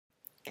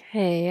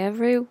Hey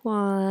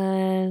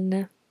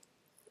everyone.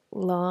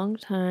 Long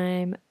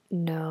time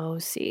no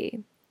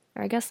see.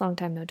 Or I guess long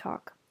time no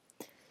talk.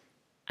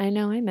 I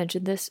know I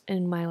mentioned this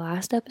in my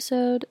last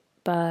episode,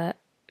 but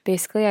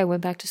basically I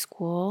went back to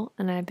school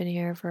and I've been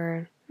here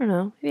for, I don't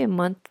know, maybe a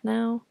month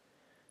now.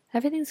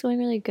 Everything's going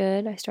really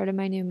good. I started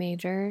my new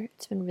major.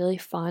 It's been really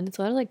fun. It's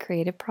a lot of like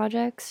creative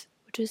projects,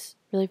 which is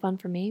really fun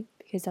for me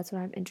because that's what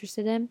I'm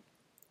interested in.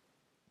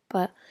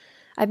 But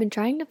I've been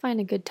trying to find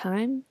a good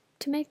time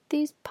to make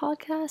these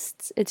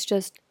podcasts. It's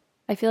just,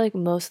 I feel like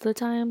most of the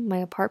time my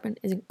apartment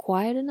isn't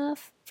quiet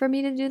enough for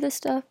me to do this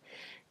stuff.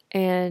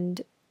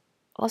 And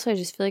also, I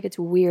just feel like it's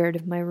weird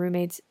if my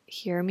roommates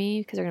hear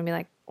me because they're going to be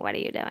like, what are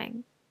you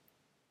doing?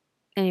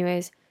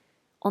 Anyways,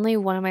 only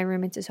one of my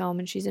roommates is home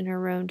and she's in her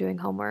room doing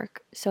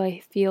homework. So I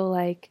feel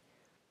like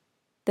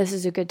this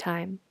is a good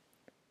time.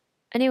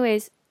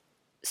 Anyways,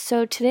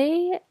 so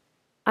today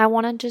I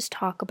want to just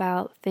talk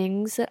about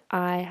things that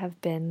I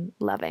have been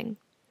loving.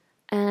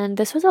 And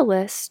this was a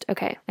list.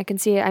 Okay, I can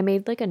see it. I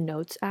made like a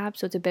notes app,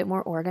 so it's a bit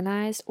more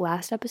organized.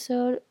 Last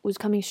episode was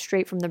coming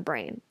straight from the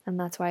brain, and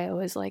that's why it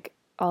was like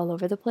all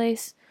over the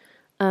place.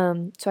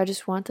 So I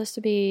just want this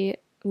to be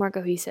more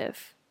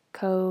cohesive.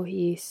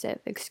 Cohesive,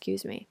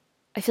 excuse me.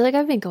 I feel like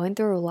I've been going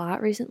through a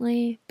lot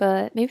recently,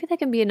 but maybe that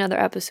can be another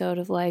episode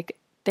of like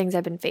things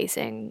I've been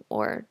facing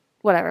or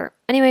whatever.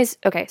 Anyways,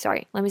 okay,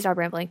 sorry. Let me stop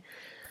rambling.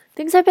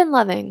 Things I've been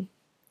loving.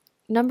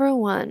 Number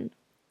one,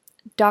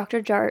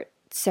 Dr. Jart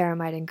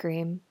ceramide and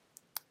cream.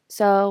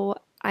 So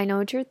I know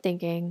what you're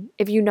thinking.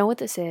 If you know what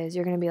this is,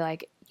 you're going to be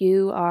like,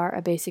 you are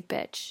a basic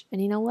bitch. And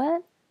you know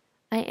what?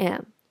 I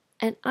am.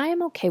 And I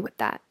am okay with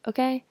that,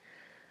 okay?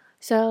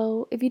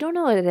 So if you don't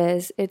know what it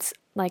is, it's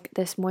like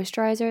this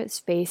moisturizer, it's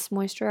face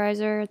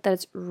moisturizer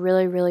that's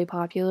really, really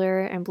popular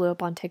and blew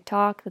up on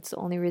TikTok. That's the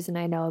only reason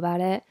I know about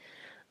it.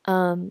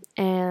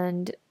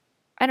 And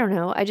I don't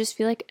know. I just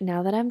feel like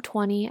now that I'm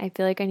 20, I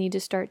feel like I need to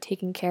start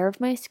taking care of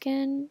my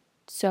skin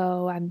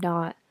so I'm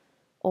not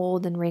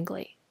old and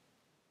wrinkly.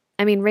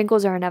 I mean,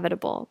 wrinkles are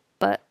inevitable,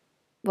 but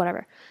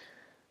whatever.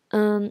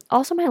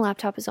 Also, my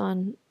laptop is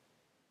on.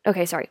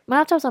 Okay, sorry. My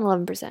laptop's on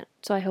 11%,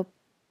 so I hope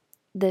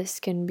this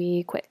can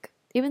be quick.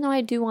 Even though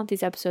I do want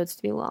these episodes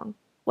to be long.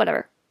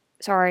 Whatever.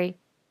 Sorry,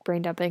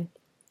 brain dumping.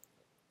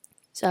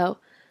 So,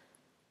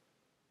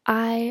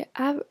 I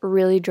have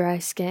really dry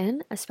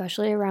skin,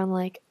 especially around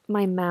like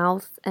my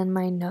mouth and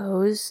my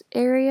nose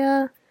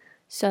area.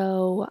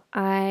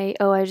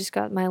 I just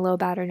got my low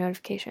battery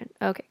notification.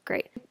 Okay,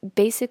 great.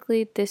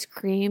 Basically, this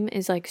cream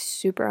is like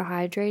super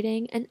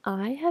hydrating and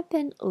I have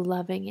been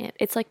loving it.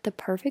 It's like the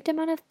perfect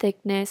amount of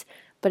thickness,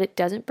 but it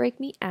doesn't break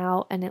me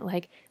out and it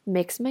like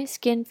makes my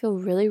skin feel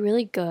really,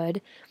 really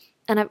good.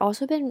 And I've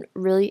also been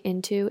really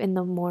into in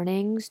the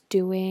mornings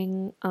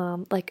doing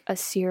like a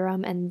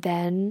serum and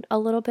then a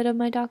little bit of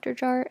my Dr.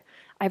 Jart.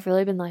 I've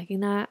really been liking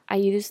that. I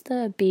use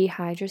the Bee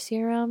Hydra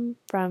serum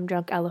from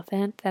Drunk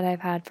Elephant that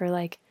I've had for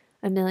like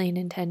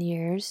 1,010,000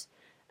 years,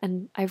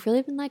 and I've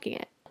really been liking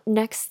it.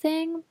 Next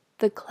thing,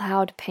 the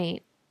Cloud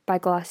Paint by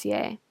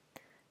Glossier.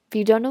 If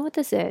you don't know what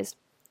this is,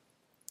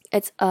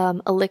 it's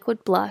a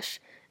liquid blush,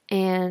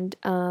 and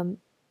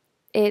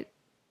it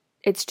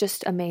it's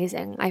just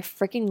amazing. I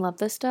freaking love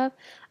this stuff.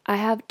 I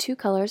have two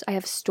colors. I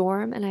have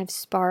Storm and I have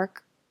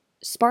Spark.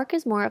 Spark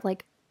is more of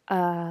like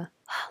a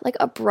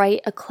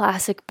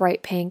classic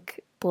bright pink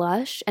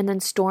blush, and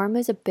then Storm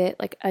is a bit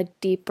like a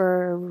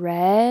deeper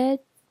red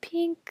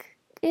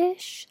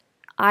pink-ish.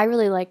 I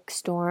really like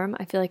Storm.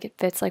 I feel like it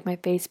fits like my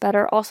face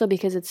better. Also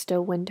because it's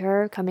still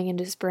winter coming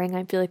into spring,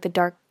 I feel like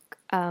the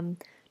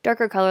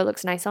darker color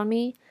looks nice on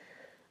me.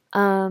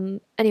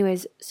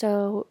 Anyways,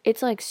 so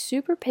it's like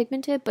super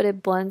pigmented, but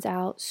it blends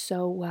out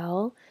so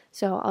well.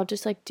 So I'll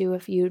just like do a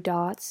few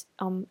dots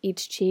on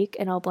each cheek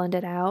and I'll blend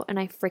it out, and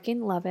I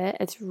freaking love it.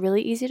 It's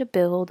really easy to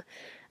build.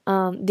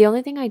 The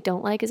only thing I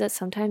don't like is that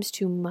sometimes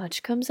too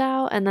much comes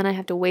out and then I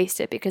have to waste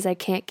it because I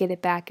can't get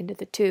it back into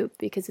the tube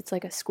because it's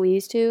like a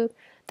squeeze tube.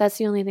 That's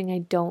the only thing I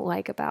don't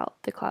like about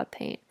the cloud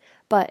paint.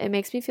 But it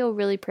makes me feel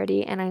really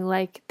pretty, and I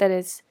like that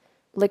it's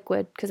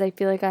liquid because I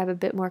feel like I have a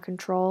bit more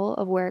control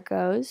of where it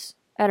goes.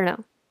 I don't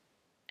know.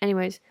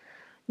 Anyways,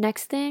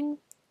 next thing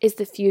is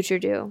the Future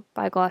Dew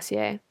by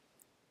Glossier.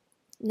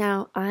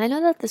 Now, I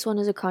know that this one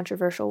is a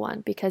controversial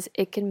one because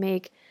it can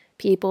make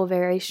people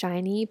very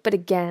shiny, but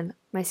again,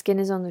 my skin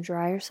is on the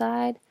drier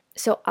side,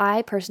 so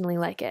I personally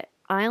like it.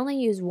 I only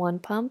use one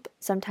pump,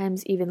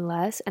 sometimes even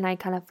less, and I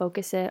kind of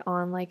focus it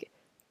on like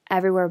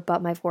everywhere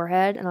but my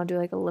forehead, and I'll do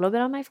like a little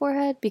bit on my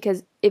forehead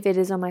because if it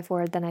is on my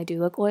forehead, then I do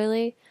look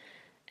oily.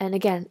 And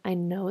again, I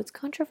know it's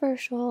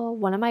controversial.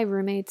 One of my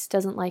roommates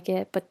doesn't like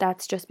it, but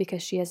that's just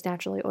because she has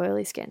naturally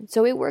oily skin.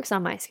 So it works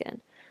on my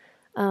skin.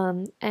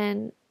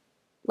 And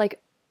like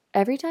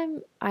every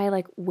time I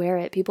like wear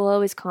it, people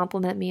always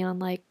compliment me on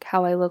like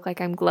how I look like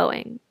I'm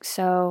glowing.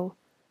 So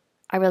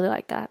I really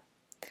like that.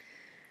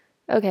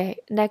 Okay,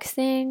 next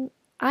thing,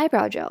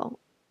 eyebrow gel.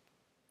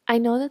 I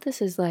know that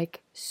this is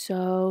like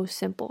so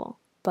simple,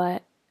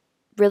 but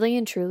really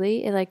and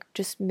truly, it like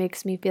just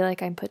makes me feel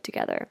like I'm put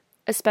together,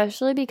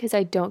 especially because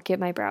I don't get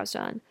my brows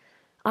done.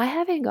 I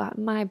haven't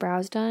gotten my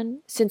eyebrows done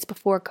since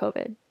before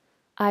COVID.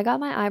 I got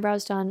my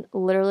eyebrows done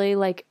literally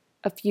like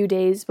a few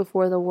days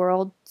before the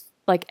world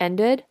like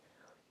ended,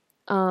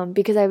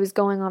 because I was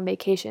going on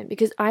vacation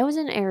because I was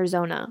in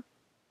Arizona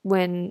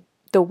when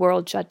the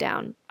world shut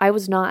down. I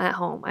was not at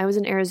home. I was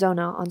in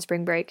Arizona on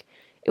spring break.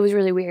 It was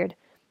really weird.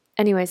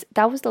 Anyways,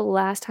 that was the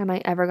last time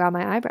I ever got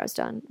my eyebrows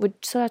done, which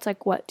so that's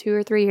like what, 2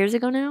 or 3 years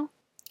ago now?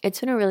 It's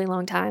been a really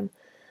long time.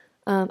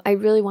 I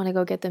really want to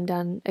go get them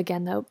done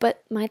again though.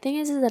 But my thing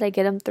is that I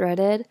get them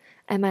threaded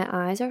and my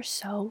eyes are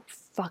so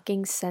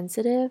fucking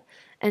sensitive.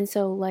 And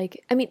so,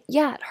 like, I mean,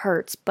 yeah, it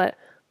hurts, but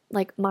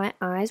like my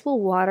eyes will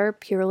water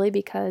purely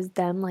because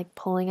them like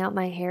pulling out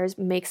my hairs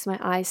makes my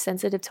eyes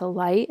sensitive to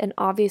light. And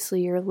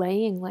obviously, you're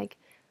laying like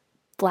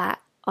flat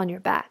on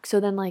your back. So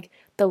then like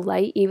the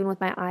light, even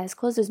with my eyes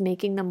closed, is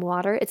making them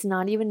water. It's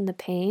not even in the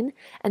pain.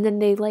 And then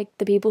they like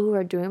the people who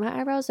are doing my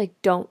eyebrows like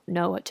don't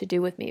know what to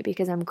do with me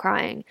because I'm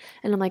crying.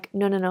 And I'm like,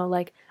 no, no, no,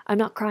 like I'm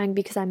not crying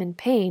because I'm in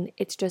pain.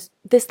 It's just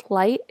this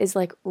light is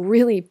like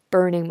really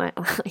burning my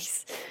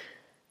eyes.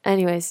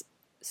 Anyways,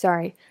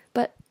 sorry.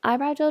 But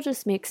eyebrow gel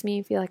just makes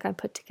me feel like I'm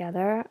put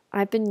together.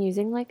 I've been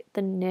using like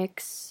the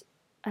NYX,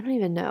 I don't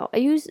even know. I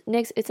use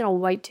NYX, it's in a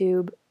white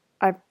tube.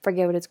 I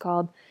forget what it's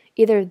called.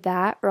 Either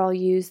that or I'll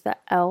use the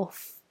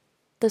e.l.f.,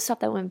 the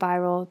stuff that went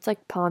viral. It's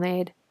like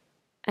pomade.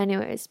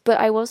 Anyways, but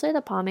I will say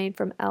the pomade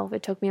from e.l.f.,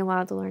 it took me a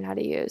while to learn how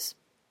to use.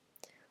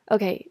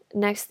 Okay,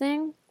 next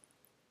thing,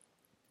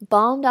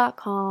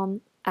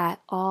 balm.com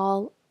at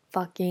all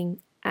fucking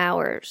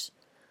hours.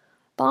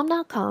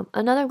 Balm.com,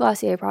 another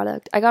Glossier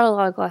product. I got a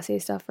lot of Glossier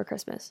stuff for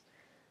Christmas.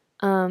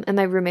 And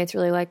my roommates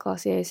really like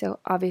Glossier, so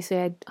obviously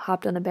I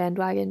hopped on the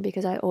bandwagon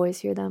because I always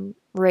hear them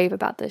rave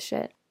about this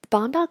shit.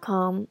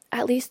 Balm.com,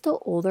 at least the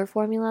older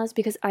formulas,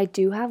 because I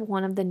do have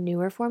one of the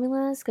newer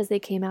formulas because they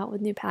came out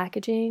with new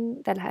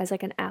packaging that has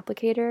like an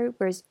applicator,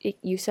 whereas it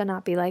used to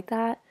not be like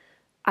that.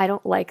 I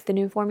don't like the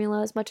new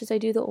formula as much as I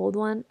do the old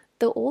one.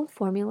 The old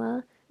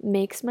formula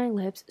makes my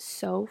lips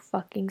so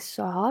fucking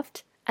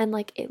soft and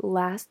like it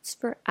lasts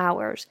for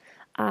hours.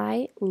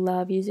 I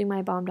love using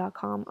my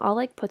balm.com. I'll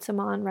like put some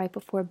on right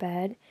before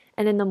bed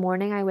and in the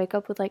morning I wake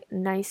up with like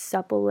nice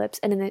supple lips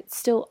and then it's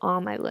still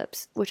on my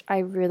lips, which I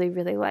really,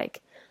 really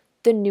like.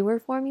 The newer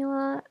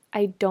formula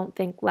I don't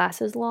think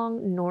lasts as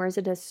long, nor is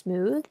it as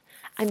smooth.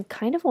 I'm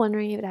kind of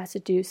wondering if it has to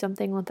do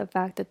something with the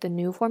fact that the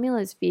new formula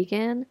is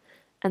vegan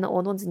and the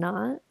old one's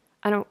not.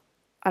 I don't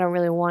I don't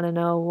really want to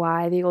know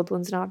why the old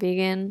one's not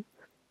vegan.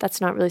 That's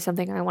not really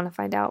something I want to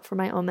find out for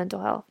my own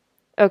mental health.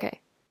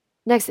 Okay.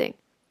 Next thing.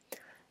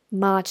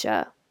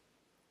 Matcha.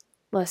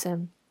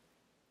 Listen,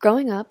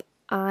 growing up,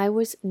 I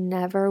was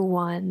never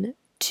one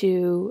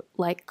to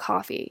like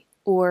coffee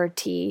or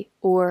tea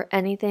or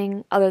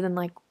anything other than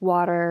like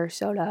water,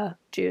 soda,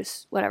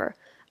 juice, whatever.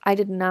 I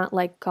did not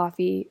like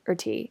coffee or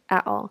tea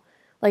at all.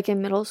 Like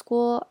in middle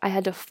school, I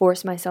had to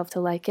force myself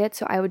to like it,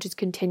 so I would just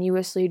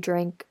continuously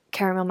drink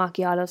caramel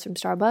macchiatos from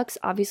Starbucks.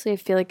 Obviously, I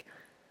feel like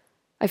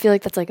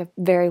that's like a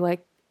very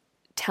like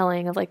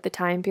telling of like the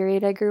time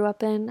period I grew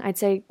up in. I'd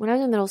say when I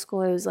was in middle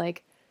school, it was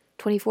like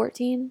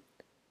 2014,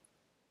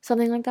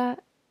 something like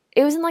that.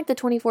 It was in like the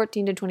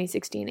 2014 to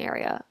 2016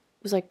 area.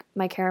 It was like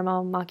my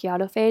caramel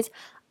macchiato phase.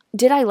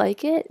 Did I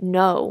like it?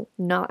 No,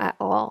 not at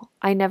all.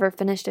 I never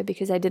finished it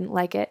because I didn't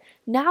like it.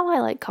 Now I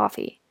like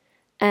coffee.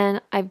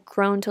 And I've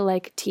grown to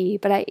like tea,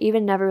 but I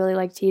even never really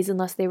liked teas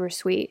unless they were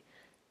sweet.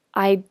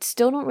 I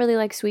still don't really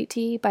like sweet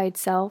tea by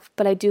itself,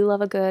 but I do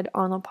love a good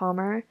Arnold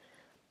Palmer.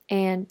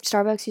 And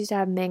Starbucks used to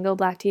have mango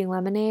black tea and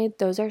lemonade.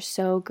 Those are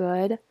so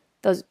good.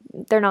 Those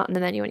they're not in the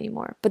menu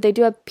anymore, but they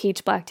do have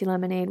peach black tea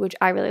lemonade, which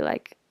I really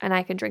like, and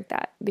I can drink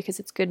that because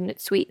it's good and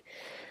it's sweet.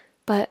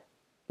 But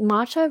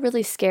matcha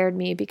really scared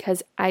me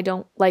because I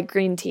don't like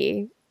green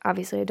tea.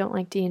 Obviously, I don't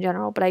like tea in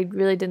general, but I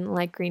really didn't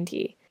like green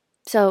tea.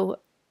 So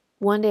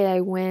one day I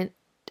went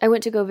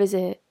to go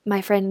visit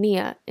my friend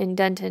Nia in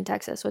Denton,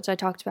 Texas, which I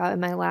talked about in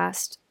my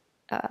last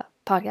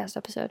podcast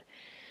episode.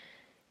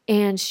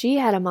 And she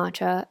had a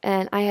matcha,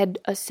 and I had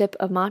a sip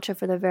of matcha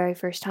for the very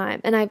first time.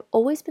 And I've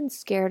always been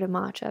scared of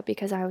matcha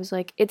because I was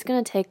like, it's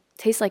gonna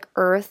taste like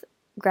earth,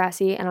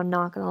 grassy, and I'm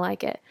not gonna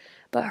like it.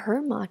 But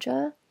her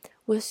matcha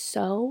was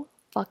so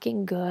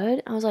fucking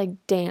good. I was like,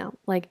 damn,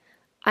 like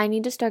I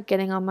need to start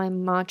getting on my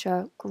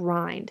matcha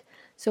grind.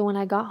 So when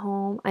I got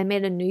home, I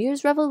made a New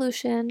Year's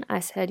resolution. I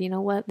said, you know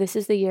what? This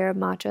is the year of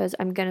matchas.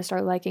 I'm gonna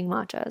start liking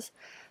matchas.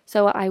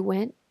 So I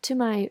went to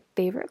my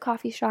favorite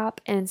coffee shop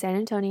in San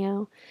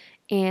Antonio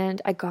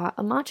and I got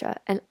a matcha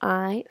and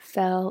I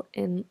fell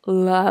in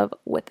love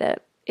with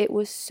it. It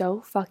was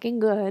so fucking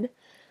good.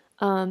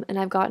 And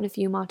I've gotten a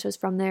few matchas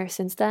from there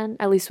since then,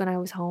 at least when I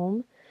was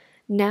home.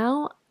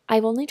 Now,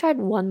 I've only tried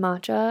one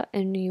matcha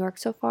in New York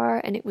so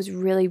far, and it was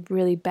really,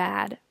 really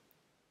bad.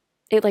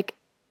 It like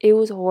it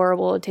was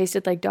horrible. It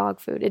tasted like dog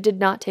food. It did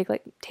not taste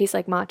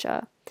like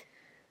matcha.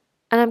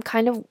 And I'm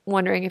kind of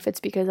wondering if it's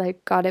because I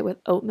got it with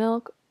oat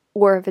milk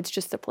or if it's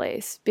just the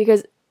place.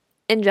 Because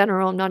in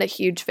general, I'm not a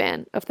huge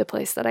fan of the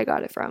place that I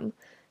got it from.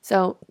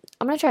 So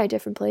I'm going to try a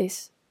different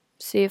place,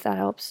 see if that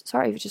helps.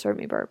 Sorry if you just heard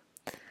me burp.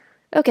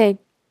 Okay,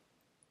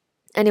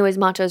 Anyways,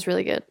 matcha is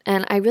really good.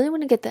 And I really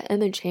want to get the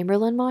Emma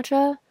Chamberlain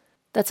matcha.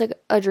 That's like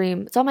a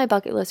dream. It's on my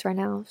bucket list right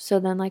now. So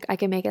then like I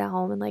can make it at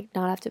home and like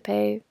not have to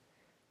pay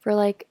for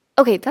like,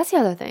 okay, that's the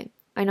other thing.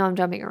 I know I'm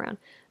jumping around.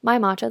 My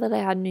matcha that I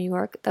had in New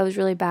York that was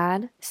really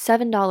bad,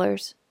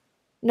 $7.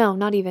 No,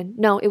 not even.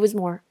 No, it was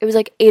more. It was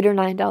like $8 or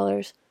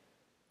 $9.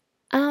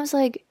 And I was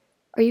like,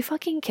 are you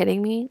fucking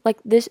kidding me? Like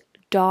this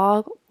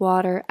dog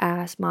water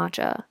ass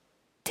matcha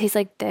tastes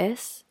like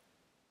this?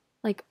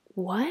 Like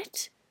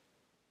what?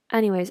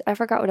 Anyways, I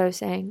forgot what I was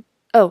saying.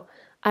 Oh,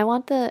 I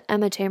want the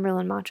Emma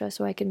Chamberlain matcha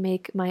so I can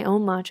make my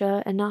own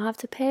matcha and not have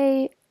to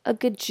pay a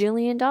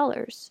gajillion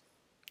dollars.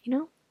 You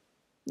know?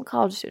 I'm a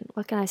college student.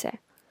 What can I say?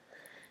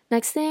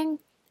 Next thing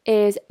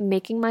is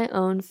making my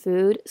own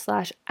food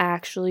slash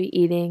actually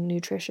eating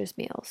nutritious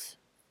meals.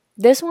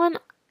 This one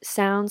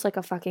sounds like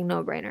a fucking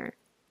no-brainer.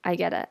 I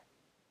get it.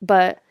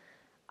 But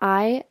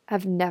I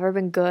have never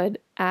been good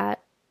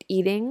at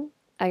eating.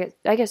 I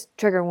guess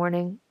trigger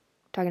warning,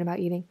 talking about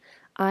eating.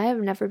 I have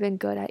never been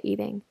good at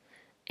eating.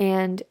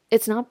 And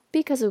it's not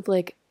because of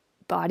like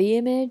body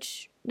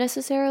image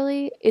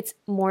necessarily. It's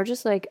more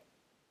just like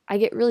I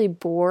get really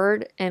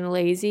bored and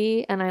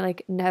lazy and I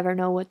like never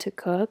know what to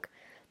cook.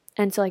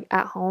 And so like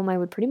at home I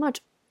would pretty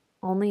much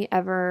only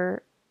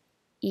ever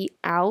eat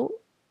out.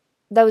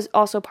 That was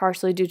also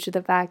partially due to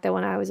the fact that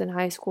when I was in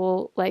high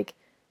school, like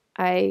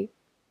I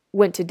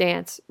went to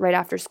dance right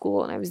after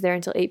school and I was there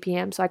until 8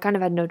 p.m. So I kind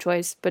of had no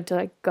choice but to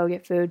like go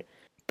get food.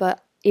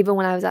 But even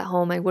when I was at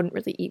home, I wouldn't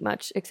really eat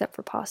much except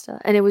for pasta.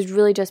 And it was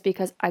really just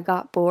because I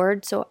got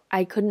bored. So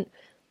I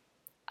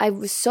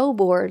was so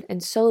bored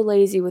and so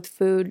lazy with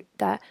food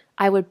that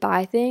I would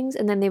buy things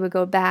and then they would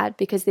go bad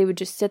because they would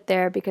just sit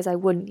there because I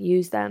wouldn't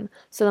use them.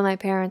 So then my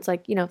parents,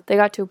 like, they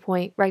got to a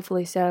point,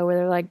 rightfully so, where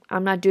they're like,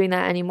 I'm not doing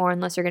that anymore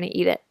unless you're going to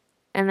eat it.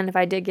 And then if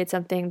I did get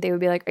something, they would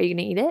be like, are you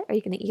going to eat it? Are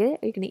you going to eat it?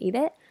 Are you going to eat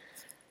it?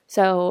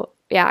 So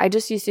yeah, I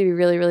just used to be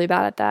really, really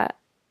bad at that.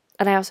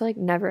 And I also like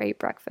never ate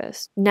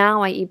breakfast.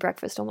 Now I eat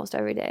breakfast almost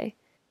every day.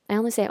 I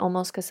only say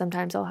almost because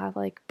sometimes I'll have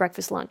like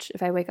breakfast lunch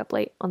if I wake up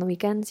late on the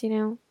weekends.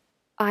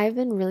 I've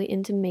been really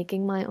into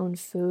making my own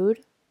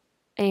food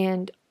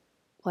and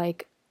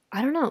like,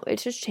 I don't know,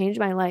 it's just changed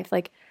my life.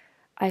 Like,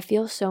 I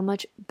feel so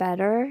much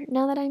better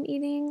now that I'm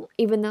eating,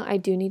 even though I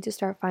do need to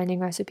start finding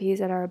recipes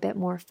that are a bit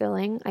more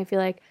filling. I feel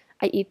like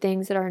I eat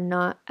things that are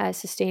not as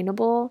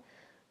sustainable.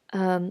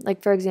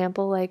 Like for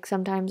example, like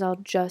sometimes I'll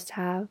just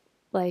have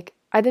like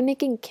I've been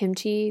making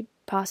kimchi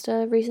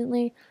pasta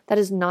recently. That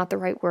is not the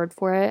right word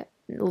for it.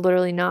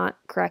 Literally not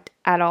correct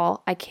at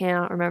all. I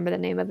cannot remember the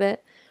name of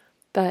it.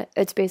 But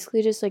it's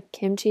basically just like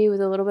kimchi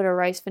with a little bit of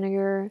rice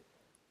vinegar.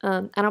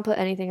 I don't put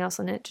anything else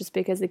in it just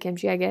because the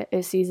kimchi I get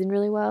is seasoned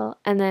really well.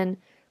 And then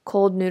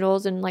cold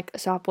noodles and like a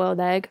soft boiled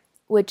egg,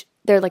 which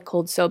they're like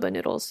cold soba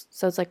noodles.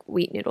 So it's like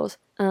wheat noodles.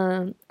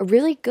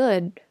 Really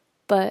good,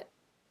 but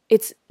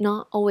it's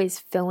not always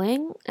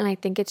filling. And I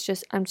think it's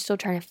just, I'm still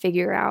trying to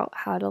figure out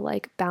how to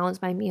like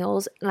balance my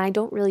meals. And I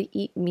don't really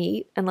eat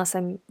meat unless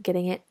I'm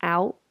getting it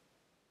out,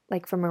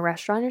 like from a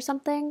restaurant or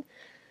something.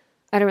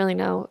 I don't really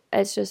know.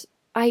 It's just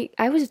I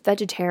was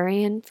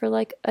vegetarian for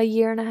like a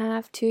year and a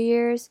half, 2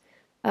 years.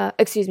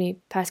 Excuse me,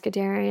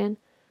 pescatarian.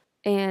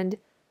 And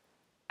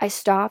I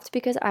stopped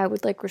because I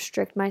would like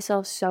restrict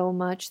myself so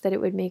much that it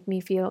would make me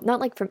feel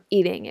not like from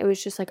eating. It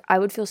was just like I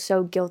would feel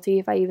so guilty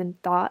if I even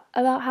thought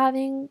about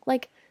having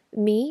like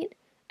meat.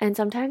 And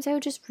sometimes I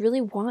would just really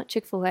want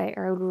Chick-fil-A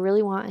or I would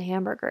really want a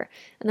hamburger.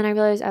 And then I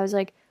realized I was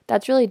like,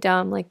 that's really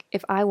dumb. Like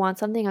if I want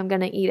something, I'm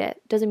gonna eat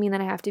it. Doesn't mean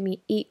that I have to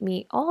eat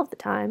meat all of the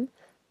time,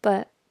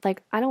 but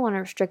like I don't want to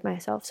restrict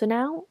myself. So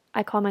now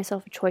I call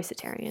myself a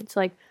choicetarian. So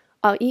like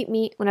I'll eat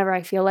meat whenever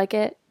I feel like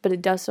it, but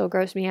it does still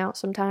gross me out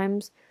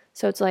sometimes.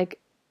 So it's like,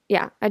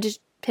 yeah, I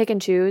just pick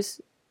and choose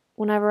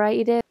whenever I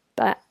eat it,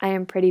 but I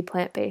am pretty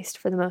plant-based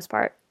for the most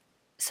part.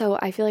 So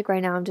I feel like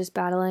right now I'm just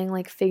battling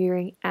like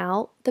figuring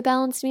out the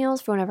balanced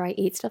meals for whenever I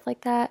eat stuff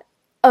like that.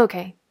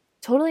 Okay,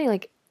 totally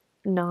like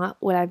not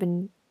what I've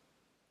been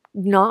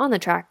not on the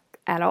track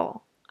at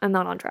all. I'm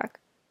not on track.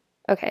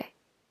 Okay.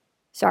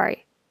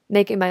 Sorry.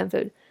 Making my own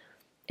food.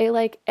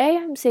 A,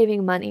 I'm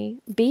saving money.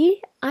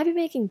 B, I've been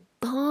making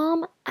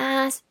bomb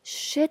ass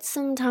shit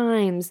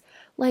sometimes.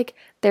 Like,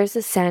 there's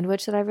a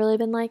sandwich that I've really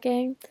been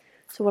liking.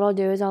 So what I'll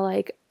do is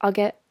I'll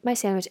get my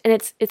sandwich and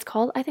it's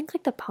called I think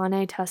like the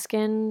Pane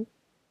Tuscan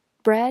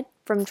bread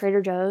from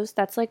Trader Joe's.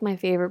 That's like my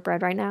favorite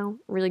bread right now.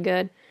 Really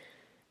good.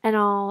 And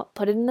I'll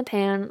put it in the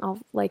pan. I'll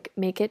like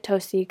make it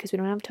toasty because we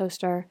don't have a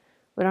toaster.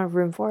 We don't have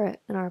room for it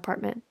in our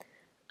apartment.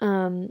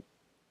 Um,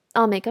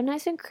 I'll make them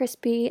nice and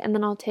crispy, and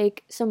then I'll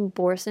take some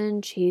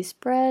Boursin cheese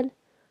spread,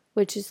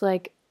 which is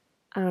like,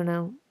 I don't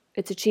know,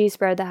 it's a cheese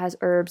spread that has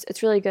herbs.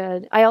 It's really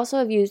good. I also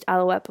have used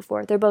Alouette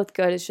before. They're both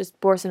good. It's just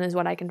Boursin is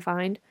what I can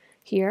find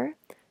here.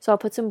 So I'll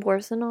put some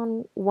Boursin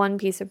on one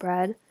piece of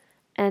bread,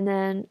 and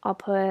then I'll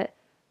put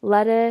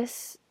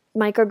lettuce,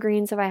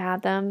 microgreens if I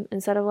have them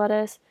instead of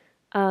lettuce,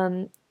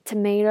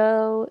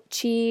 tomato,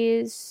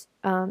 cheese,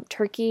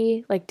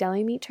 turkey, like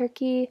deli meat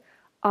turkey,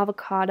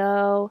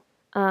 avocado,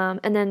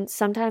 And then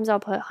sometimes I'll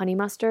put honey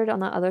mustard on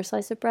the other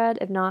slice of bread.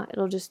 If not,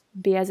 it'll just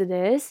be as it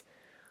is.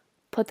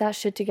 Put that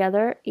shit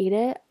together, eat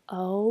it.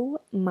 Oh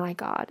my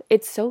God.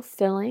 It's so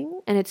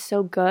filling and it's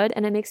so good,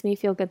 and it makes me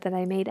feel good that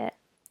I made it.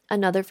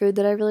 Another food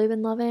that I've really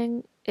been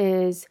loving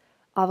is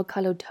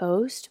avocado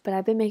toast, but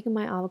I've been making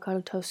my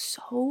avocado toast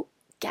so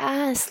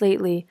gas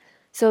lately.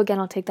 So again,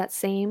 I'll take that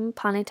same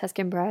pane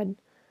Tuscan bread.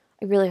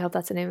 I really hope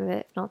that's the name of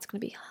it. If not, it's going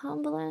to be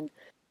humbling.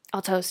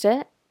 I'll toast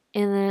it,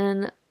 and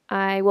then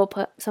I will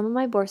put some of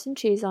my Boursin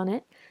cheese on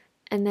it,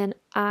 and then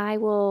I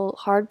will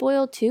hard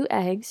boil 2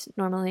 eggs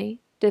normally,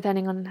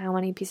 depending on how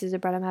many pieces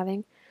of bread I'm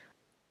having.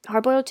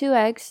 Hard boil 2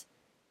 eggs,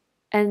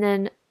 and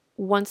then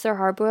once they're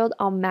hard boiled,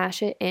 I'll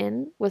mash it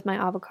in with my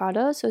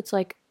avocado. So it's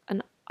like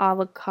an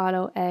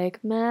avocado egg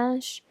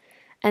mash.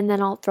 And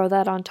then I'll throw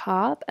that on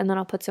top, and then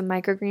I'll put some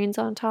microgreens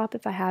on top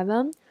if I have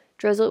them.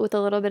 Drizzle it with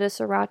a little bit of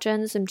sriracha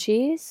and some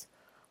cheese.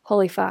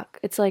 Holy fuck.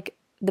 It's like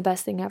the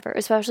best thing ever,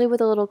 especially with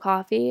a little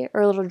coffee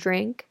or a little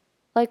drink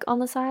like on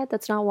the side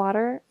that's not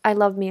water. I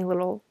love me a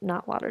little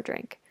not water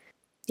drink.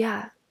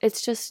 Yeah,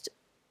 it's just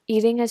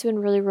eating has been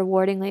really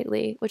rewarding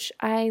lately, which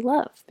I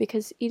love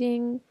because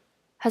eating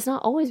has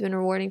not always been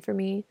rewarding for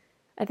me.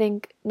 I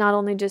think not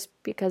only just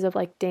because of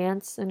like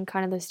dance and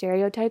kind of the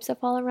stereotypes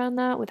that fall around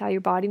that with how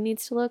your body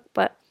needs to look,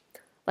 but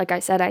like I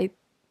said, I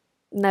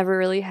never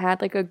really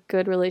had like a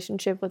good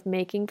relationship with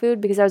making food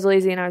because I was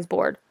lazy and I was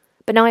bored.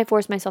 But now I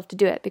force myself to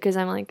do it because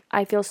I'm like,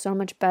 I feel so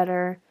much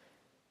better.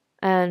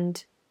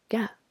 And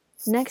yeah.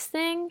 Next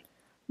thing,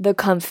 the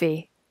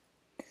comfy.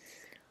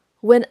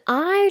 When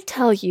I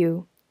tell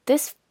you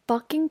this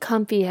fucking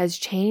comfy has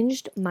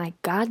changed my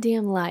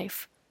goddamn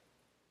life.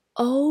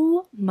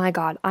 Oh my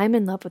God, I'm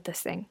in love with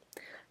this thing.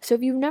 So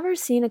if you've never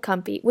seen a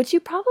comfy, which you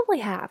probably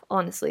have,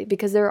 honestly,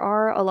 because there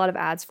are a lot of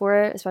ads for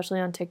it, especially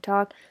on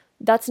TikTok.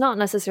 That's not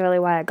necessarily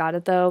why I got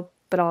it though,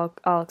 but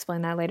I'll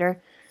explain that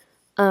later.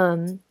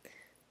 Um,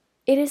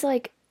 it is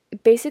like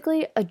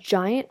basically a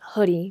giant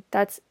hoodie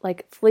that's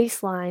like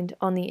fleece lined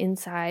on the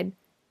inside,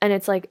 and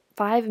it's like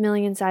 5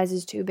 million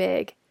sizes too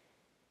big.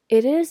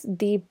 It is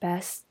the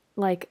best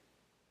like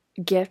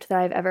gift that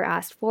I've ever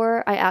asked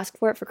for. I asked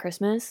for it for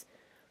Christmas,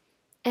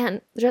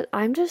 and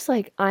I'm just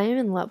like, I am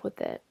in love with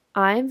it.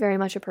 I'm very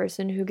much a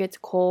person who gets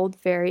cold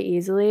very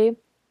easily,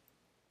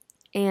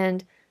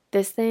 and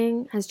this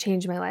thing has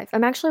changed my life.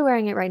 I'm actually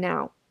wearing it right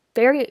now,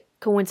 very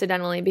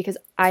coincidentally, because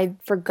I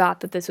forgot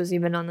that this was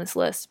even on this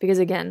list. Because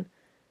again,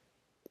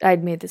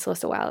 I'd made this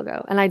list a while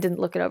ago, and I didn't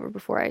look it over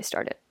before I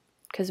started.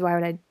 Because why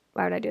would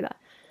I do that?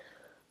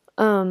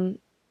 Um,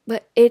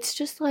 but it's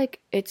just like,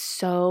 it's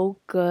so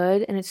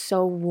good and it's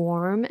so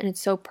warm and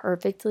it's so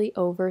perfectly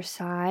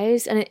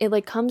oversized. And it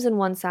like comes in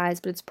one size,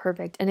 but it's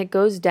perfect. And it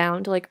goes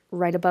down to like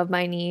right above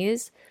my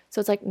knees. So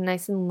it's like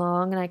nice and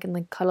long, and I can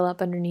like cuddle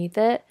up underneath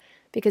it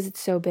because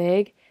it's so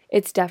big.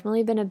 It's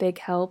definitely been a big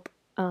help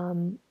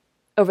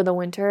over the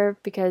winter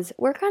because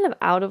we're kind of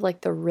out of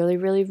like the really,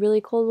 really, really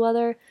cold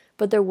weather.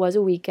 But there was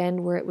a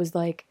weekend where it was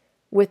like,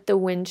 with the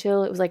wind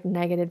chill, it was like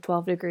negative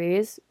 12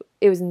 degrees.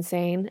 It was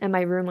insane. And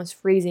my room was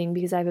freezing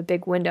because I have a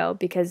big window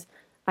because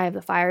I have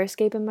the fire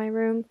escape in my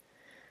room.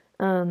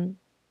 Um,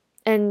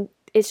 and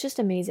it's just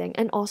amazing.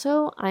 And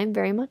also, I'm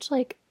very much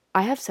like,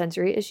 I have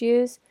sensory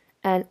issues,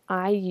 and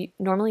I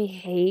normally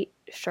hate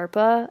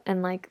Sherpa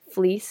and like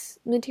fleece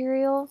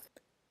material.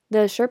 The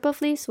Sherpa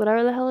fleece,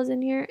 whatever the hell is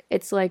in here,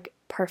 it's like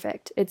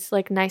perfect. It's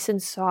like nice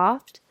and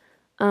soft,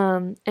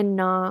 and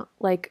not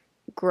like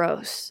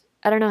gross.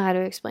 I don't know how to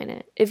explain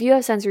it. If you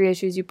have sensory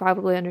issues, you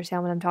probably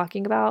understand what I'm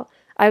talking about.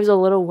 I was a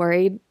little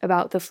worried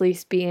about the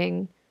fleece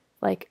being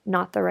like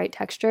not the right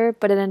texture,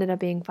 but it ended up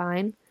being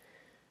fine.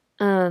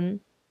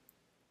 Um,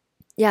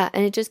 yeah,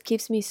 and it just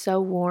keeps me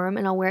so warm,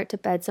 and I'll wear it to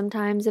bed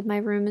sometimes if my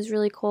room is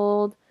really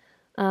cold,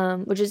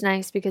 which is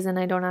nice because then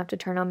I don't have to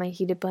turn on my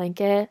heated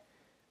blanket.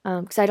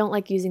 Because I don't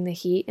like using the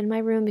heat in my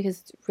room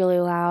because it's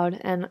really loud,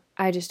 and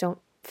I just don't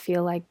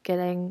feel like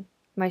getting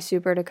my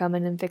super to come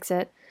in and fix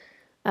it.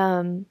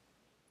 Um,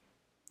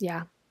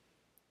 yeah.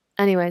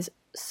 Anyways,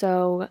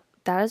 so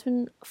that has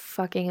been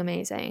fucking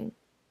amazing.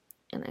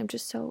 And I'm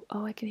just so,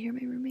 oh, I can hear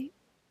my roommate.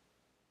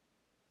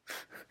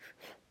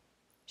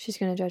 She's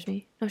gonna judge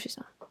me. No, she's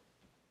not.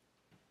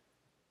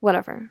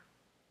 Whatever.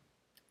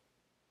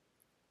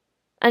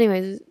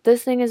 Anyways,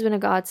 this thing has been a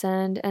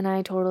godsend, and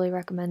I totally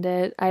recommend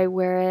it. I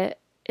wear it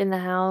in the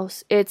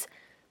house. It's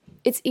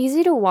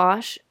easy to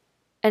wash,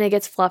 and it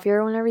gets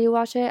fluffier whenever you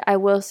wash it. I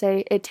will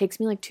say it takes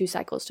me like 2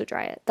 cycles to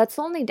dry it. That's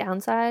the only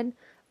downside,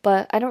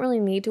 but I don't really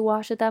need to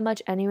wash it that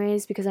much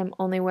anyways because I'm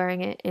only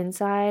wearing it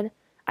inside.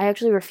 I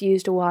actually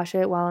refuse to wash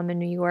it while I'm in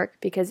New York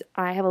because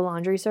I have a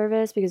laundry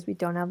service because we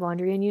don't have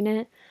laundry in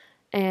unit,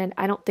 and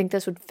I don't think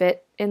this would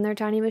fit in their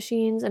tiny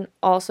machines, and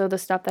also the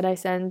stuff that I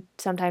send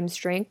sometimes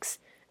shrinks,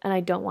 and I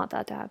don't want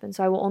that to happen.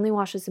 So I will only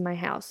wash this in my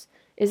house.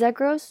 Is that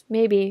gross?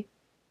 Maybe.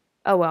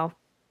 Oh well.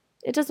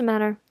 It doesn't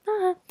matter.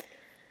 Ah.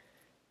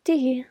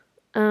 Tee.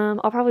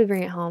 I'll probably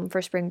bring it home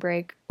for spring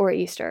break or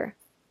Easter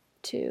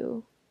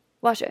to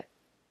wash it.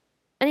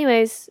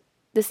 Anyways,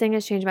 this thing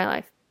has changed my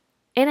life.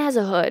 And it has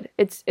a hood.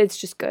 It's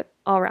just good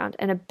all around.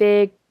 And a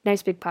big,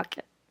 nice big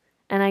pocket.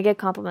 And I get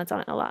compliments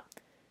on it a lot.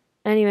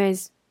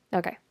 Anyways,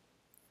 okay.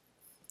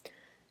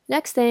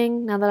 Next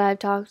thing, now that I've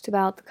talked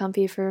about the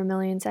comfy for a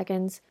million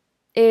seconds,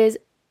 is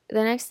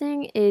the next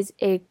thing is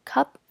a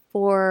cup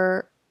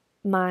for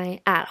my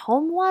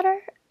at-home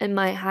water and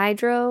my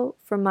hydro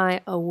for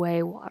my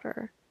away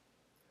water.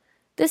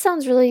 This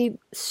sounds really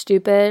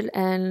stupid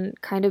and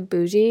kind of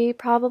bougie,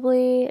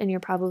 probably, and you're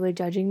probably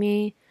judging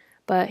me,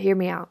 but hear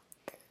me out.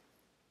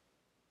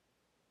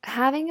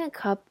 Having a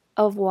cup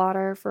of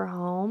water for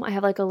home, I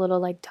have like a little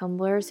like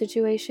tumbler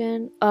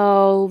situation.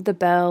 Oh, the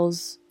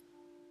bells.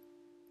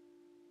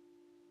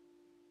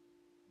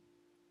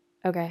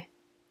 Okay.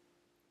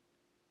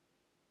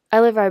 I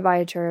live right by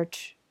a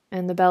church,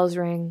 and the bells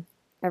ring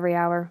every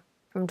hour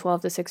from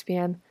 12 to 6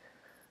 p.m.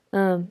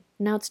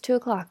 Now it's 2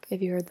 o'clock,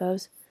 if you heard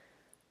those.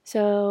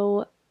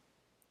 So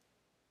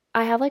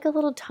I have like a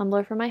little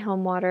tumbler for my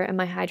home water and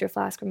my hydro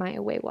flask for my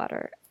away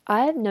water.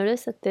 I've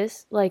noticed that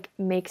this like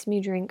makes me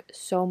drink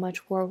so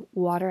much more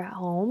water at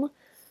home.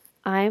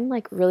 I'm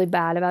like really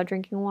bad about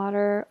drinking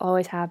water,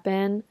 always have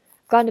been.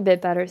 I've gotten a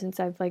bit better since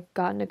I've like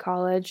gotten to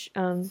college.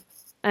 And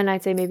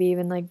I'd say maybe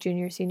even like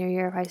junior, senior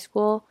year of high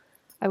school,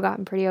 I've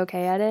gotten pretty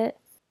okay at it.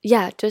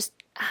 Yeah, just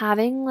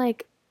having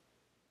like,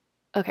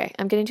 okay,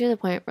 I'm getting to the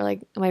point where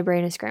like my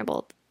brain is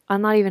scrambled.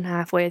 I'm not even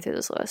halfway through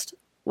this list.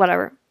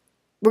 Whatever.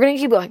 We're gonna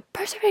keep going.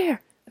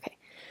 Persevere. Okay.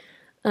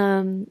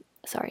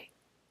 Sorry.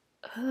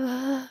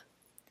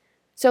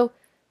 So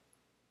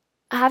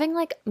having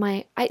like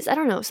I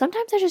don't know,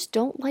 sometimes I just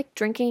don't like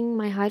drinking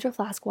my hydro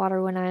flask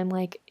water when I'm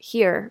like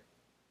here.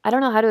 I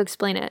don't know how to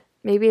explain it.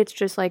 Maybe it's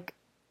just like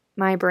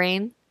my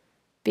brain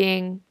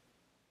being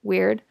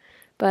weird,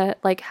 but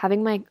like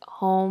having my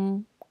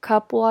home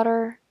cup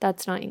water,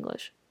 that's not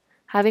English.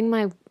 Having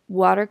my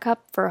water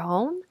cup for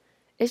home,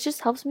 it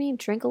just helps me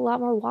drink a lot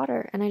more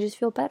water and I just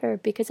feel better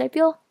because I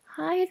feel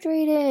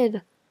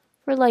hydrated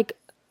for like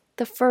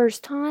the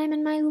first time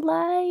in my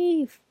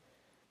life.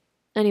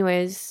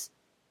 Anyways,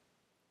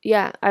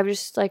 yeah, I've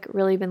just like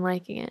really been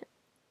liking it.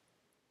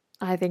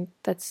 I think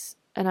that's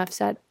enough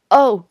said.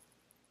 Oh,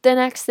 the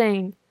next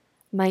thing,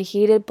 my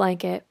heated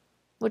blanket,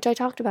 which I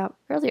talked about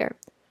earlier.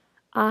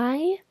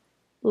 I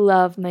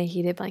love my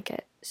heated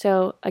blanket.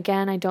 So,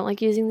 again, I don't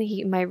like using the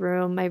heat in my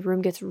room. My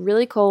room gets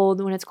really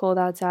cold when it's cold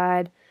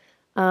outside.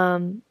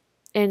 Um,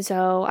 and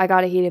so I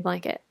got a heated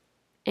blanket.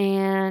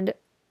 And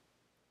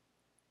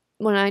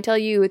when I tell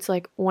you it's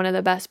like one of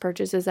the best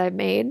purchases I've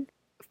made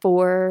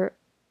for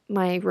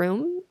my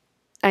room,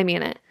 I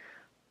mean it.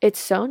 It's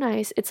so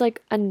nice. It's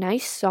like a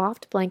nice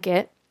soft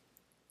blanket.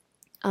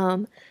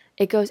 Um,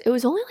 it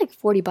was only like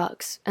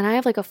 $40 and I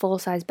have like a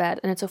full-size bed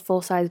and it's a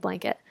full-size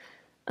blanket.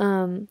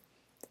 Um,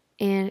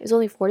 and it was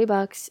only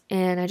 $40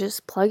 and I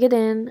just plug it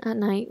in at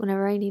night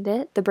whenever I need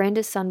it. The brand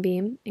is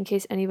Sunbeam in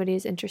case anybody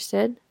is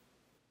interested.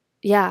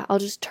 Yeah, I'll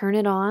just turn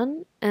it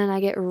on and I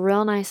get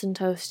real nice and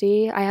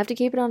toasty. I have to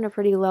keep it on a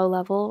pretty low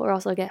level or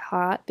else I'll get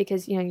hot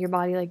because your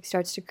body like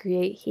starts to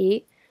create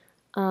heat.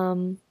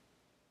 Um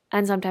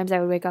and sometimes I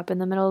would wake up in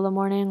the middle of the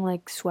morning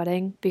like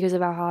sweating because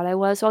of how hot I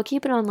was. So I'll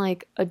keep it on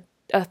like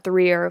a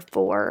 3 or a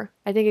 4.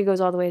 I think it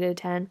goes all the way to a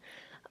 10.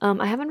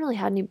 I haven't really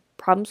had any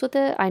problems with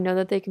it. I know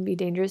that they can be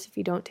dangerous if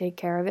you don't take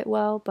care of it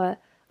well,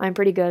 but I'm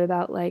pretty good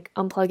about like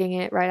unplugging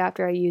it right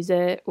after I use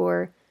it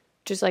or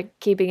just like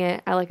keeping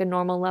it at like a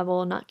normal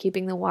level, not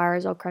keeping the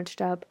wires all crunched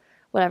up,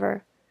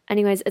 whatever.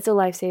 Anyways, it's a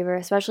lifesaver,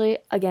 especially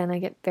again, I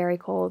get very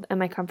cold and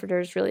my comforter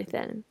is really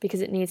thin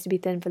because it needs to be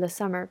thin for the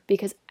summer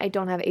because I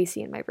don't have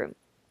AC in my room,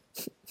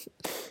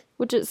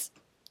 which is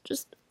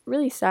just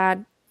really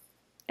sad.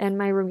 And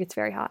my room gets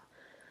very hot.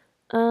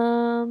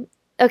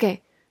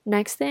 Okay,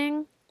 next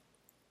thing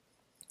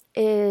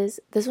is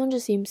this one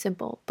just seems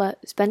simple,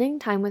 but spending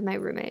time with my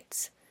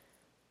roommates.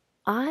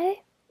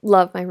 I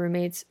love my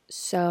roommates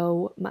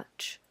so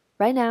much.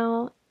 Right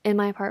now in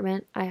my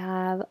apartment, I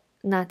have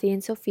Nati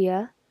and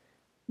Sophia.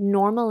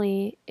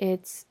 Normally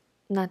it's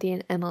Nati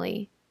and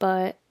Emily,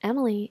 but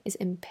Emily is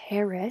in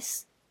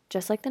Paris,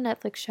 just like the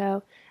Netflix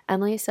show.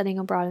 Emily is studying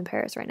abroad in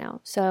Paris right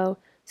now. So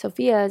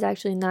Sophia is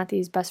actually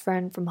Nati's best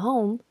friend from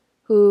home,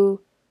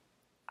 who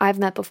I've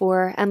met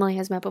before, Emily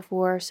has met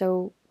before.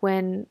 So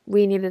when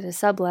we needed a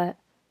sublet,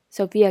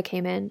 Sophia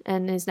came in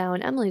and is now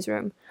in Emily's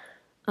room,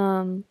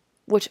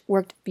 which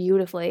worked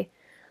beautifully.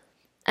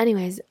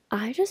 Anyways,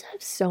 I just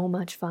have so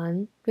much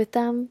fun with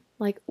them.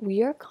 Like,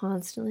 we are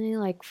constantly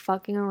like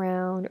fucking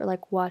around or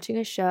like watching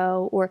a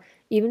show or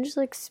even just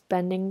like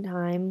spending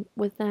time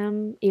with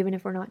them, even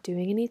if we're not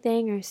doing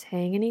anything or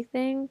saying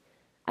anything.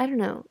 I don't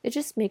know. It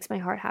just makes my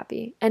heart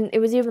happy. And it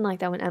was even like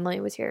that when Emily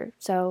was here.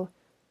 So,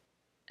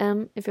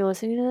 if you're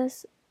listening to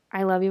this,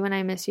 I love you and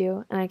I miss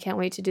you, and I can't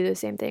wait to do the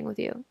same thing with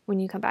you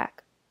when you come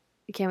back.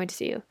 I can't wait to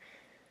see you.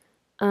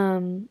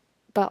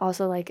 But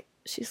also like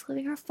she's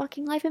living her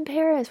fucking life in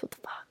Paris. What the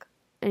fuck?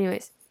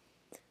 Anyways,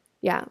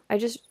 yeah, I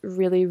just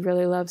really,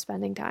 really love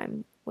spending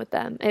time with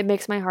them. It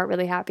makes my heart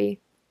really happy.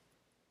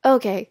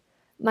 Okay,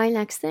 my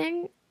next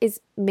thing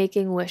is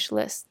making wish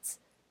lists.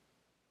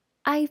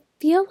 I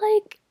feel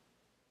like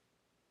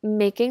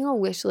making a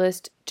wish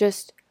list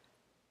just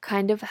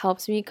kind of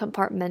helps me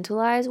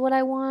compartmentalize what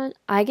I want.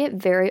 I get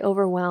very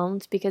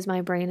overwhelmed because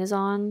my brain is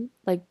on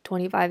like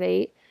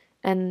 25/8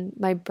 and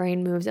my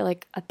brain moves at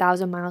like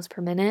 1,000 miles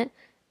per minute.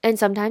 And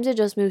sometimes it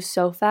just moves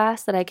so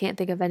fast that I can't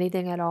think of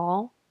anything at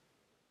all.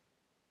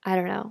 I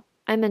don't know.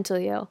 I'm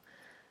mentally ill.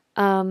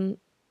 Um,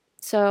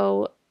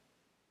 so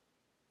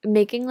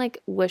making like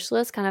wish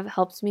lists kind of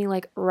helps me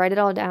like write it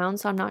all down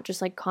so I'm not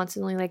just like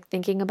constantly like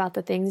thinking about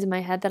the things in my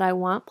head that I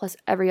want plus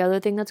every other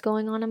thing that's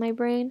going on in my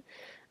brain.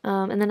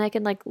 And then I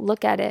can like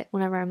look at it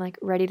whenever I'm like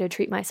ready to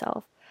treat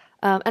myself.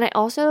 And I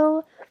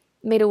also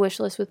made a wish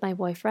list with my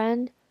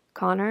boyfriend,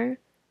 Connor.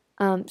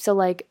 So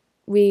like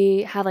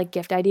we have like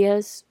gift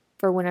ideas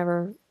for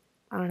whenever,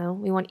 I don't know,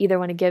 we want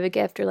to give a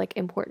gift or like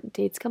important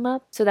dates come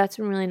up. So that's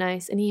been really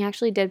nice. And he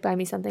actually did buy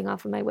me something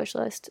off of my wish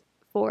list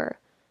for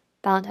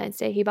Valentine's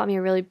Day. He bought me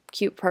a really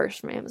cute purse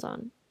from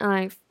Amazon. And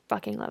I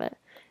fucking love it.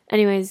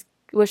 Anyways,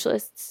 wish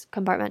lists,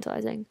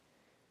 compartmentalizing.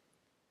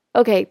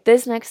 Okay,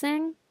 this next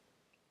thing,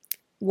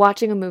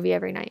 watching a movie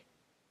every night.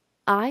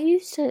 I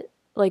used to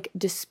like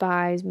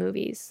despise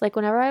movies. Like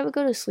whenever I would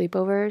go to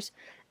sleepovers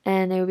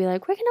and they would be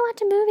like, "We're gonna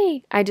watch a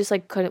movie," I just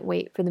like couldn't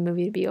wait for the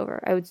movie to be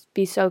over. I would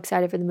be so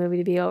excited for the movie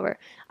to be over.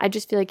 I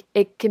just feel like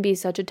it can be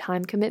such a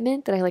time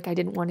commitment that I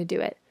didn't want to do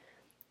it.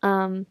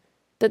 Um,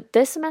 but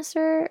this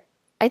semester,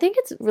 I think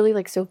it's really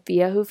like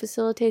Sophia who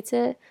facilitates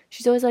it.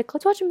 She's always like,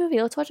 "Let's watch a movie.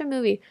 Let's watch a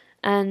movie."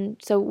 And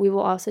so we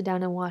will all sit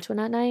down and watch one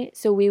at night.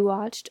 So we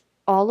watched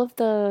all of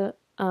the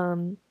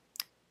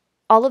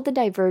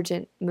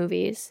Divergent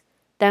movies.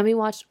 Then we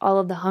watched all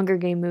of the Hunger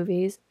Game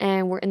movies,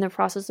 and we're in the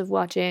process of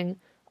watching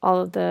all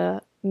of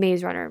the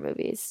Maze Runner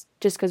movies,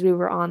 just because we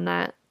were on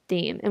that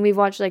theme. And we've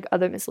watched like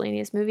other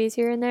miscellaneous movies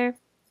here and there.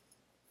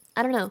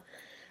 I don't know.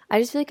 I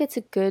just feel like it's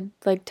a good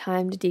like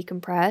time to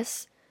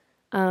decompress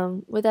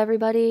with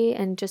everybody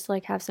and just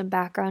like have some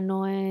background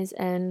noise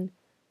and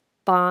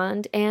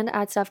bond and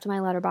add stuff to my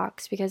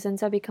letterbox because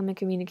since I've become a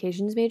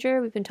communications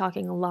major, we've been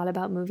talking a lot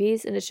about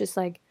movies and it's just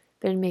like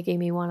been making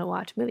me want to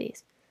watch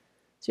movies.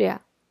 So yeah.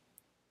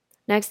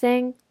 Next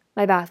thing,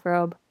 my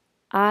bathrobe.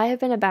 I have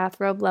been a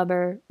bathrobe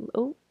lover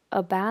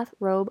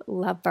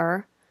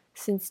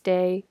since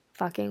day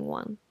fucking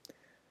one.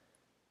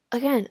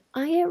 Again,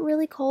 I get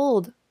really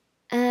cold.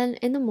 And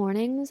in the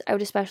mornings, I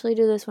would especially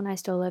do this when I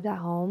still lived at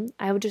home.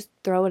 I would just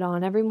throw it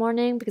on every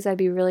morning because I'd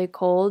be really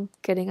cold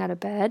getting out of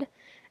bed.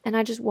 And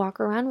I'd just walk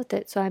around with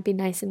it so I'd be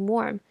nice and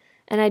warm.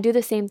 And I do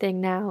the same thing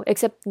now,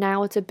 except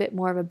now it's a bit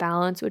more of a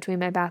balance between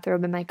my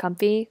bathrobe and my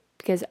comfy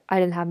because I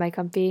didn't have my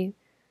comfy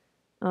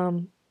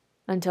um,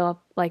 until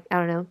like, I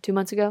don't know, 2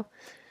 months ago.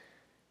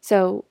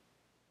 So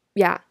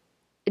yeah,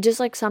 just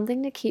like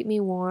something to keep me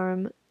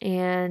warm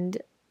and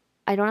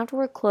I don't have to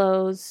wear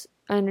clothes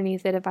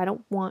underneath it if I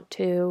don't want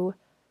to.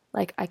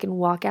 Like I can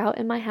walk out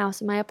in my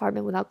house in my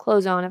apartment without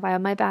clothes on if I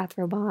have my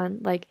bathrobe on.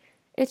 Like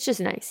it's just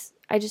nice.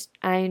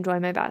 I enjoy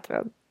my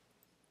bathrobe.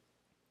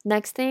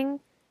 Next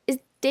thing is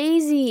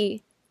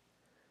Daisy.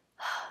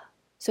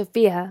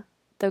 Sophia,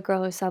 the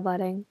girl who's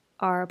subletting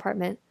our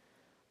apartment,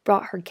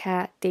 brought her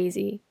cat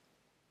Daisy.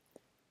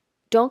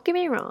 Don't get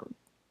me wrong.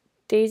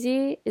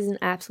 Daisy is an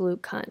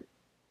absolute cunt,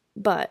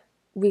 but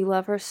we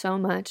love her so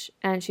much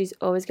and she's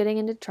always getting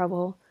into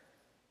trouble.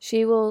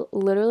 She will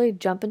literally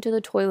jump into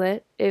the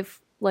toilet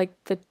if like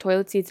the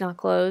toilet seat's not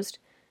closed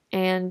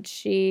and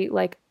she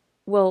like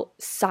will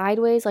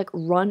sideways like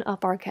run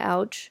up our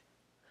couch.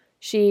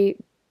 She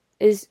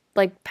is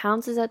like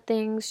pounces at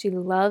things. She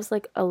loves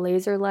like a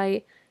laser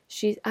light.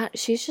 She's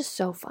just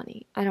so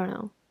funny. I don't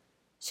know.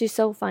 She's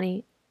so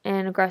funny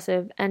and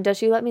aggressive. And does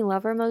she let me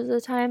love her most of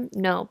the time?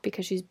 No,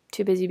 because she's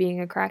too busy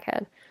being a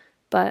crackhead.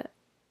 But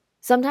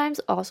sometimes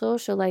also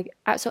she'll like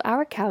so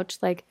our couch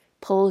like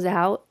pulls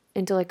out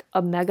into like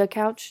a mega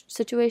couch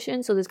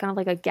situation. So there's kind of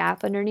like a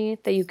gap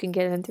underneath that you can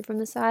get in through from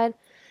the side.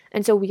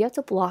 And so we have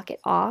to block it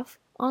off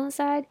on the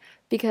side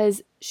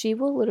because she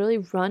will literally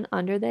run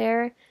under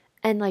there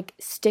and like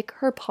stick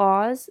her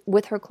paws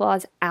with her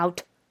claws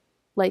out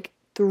like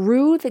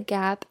through the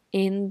gap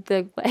in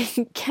the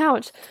like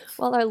couch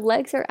while our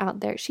legs are out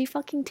there. She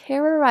fucking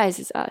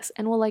terrorizes us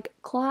and will like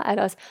claw at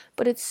us,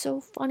 but it's so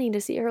funny to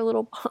see her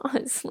little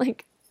paws.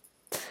 Like,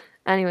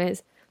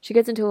 anyways, she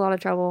gets into a lot of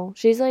trouble.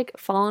 She's like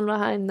fallen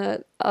behind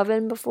the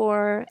oven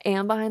before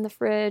and behind the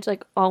fridge,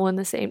 like all in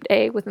the same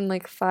day within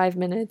like 5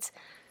 minutes.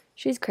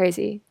 She's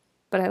crazy,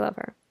 but I love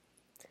her.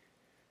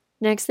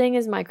 Next thing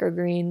is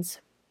microgreens.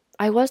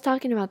 I was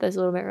talking about this a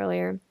little bit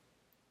earlier.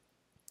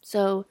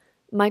 So,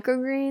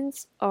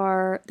 microgreens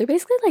they're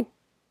basically like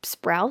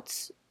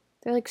sprouts.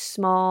 They're like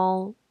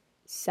small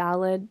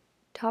salad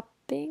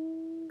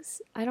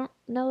toppings. I don't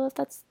know if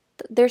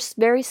they're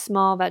very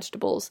small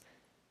vegetables.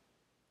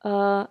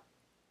 Uh,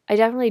 I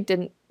definitely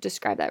didn't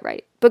describe that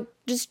right. But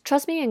just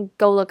trust me and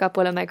go look up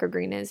what a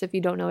microgreen is if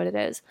you don't know what it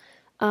is.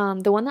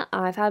 The one that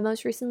I've had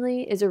most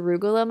recently is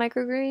arugula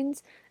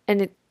microgreens,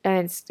 and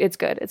it's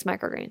good. It's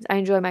microgreens. I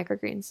enjoy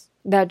microgreens.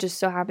 That just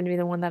so happened to be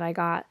the one that I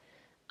got.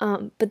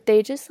 But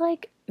they just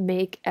like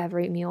make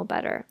every meal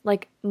better.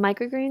 Like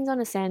microgreens on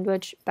a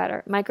sandwich,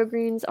 better.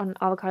 Microgreens on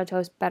avocado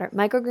toast, better.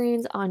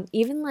 Microgreens on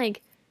even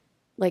like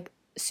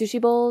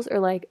sushi bowls or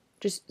like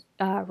just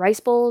rice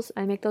bowls.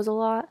 I make those a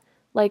lot.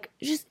 Like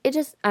just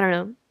I don't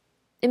know.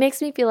 It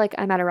makes me feel like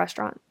I'm at a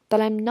restaurant,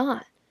 but I'm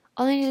not.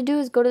 All I need to do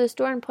is go to the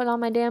store and put on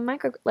my damn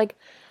like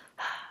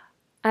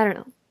I don't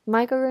know.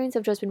 Microgreens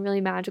have just been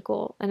really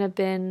magical and have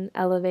been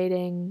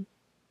elevating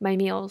my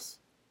meals,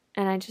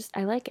 and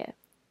I like it.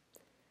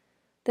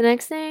 The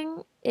next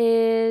thing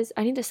is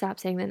I need to stop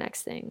saying the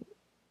next thing.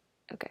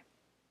 Okay.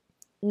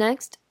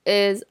 Next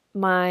is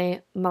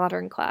my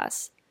modern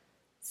class.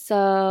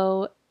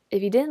 So,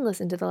 if you didn't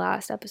listen to the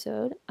last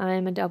episode,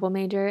 I'm a double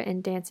major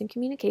in dance and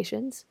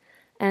communications.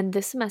 And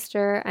this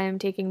semester, I am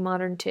taking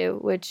Modern 2,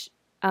 which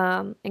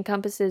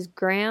encompasses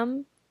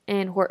Graham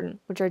and Horton,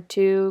 which are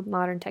two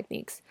modern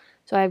techniques.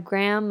 So, I have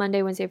Graham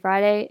Monday, Wednesday,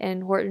 Friday,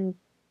 and Horton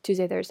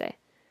Tuesday, Thursday.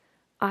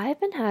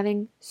 I've been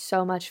having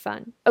so much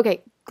fun.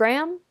 Okay,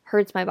 Graham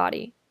hurts my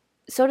body.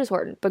 So does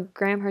Horton, but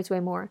Graham hurts way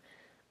more.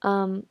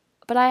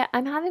 But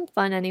I'm having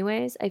fun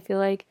anyways. I feel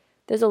like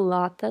there's a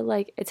lot that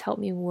like it's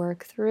helped me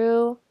work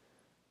through.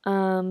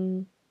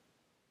 Um,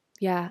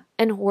 yeah,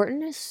 and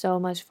Horton is so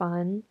much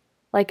fun.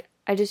 Like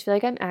I just feel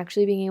like I'm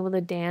actually being able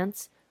to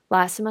dance.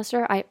 Last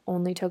semester I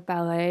only took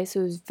ballet, so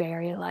it was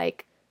very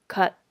like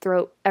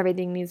cutthroat.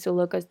 Everything needs to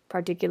look a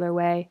particular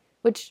way.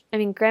 Which I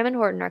mean, Graham and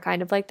Horton are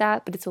kind of like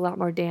that, but it's a lot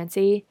more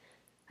dancey.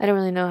 I don't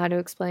really know how to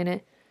explain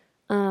it.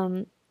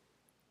 Um,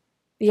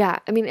 yeah,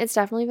 I mean, it's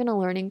definitely been a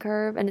learning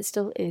curve, and it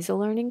still is a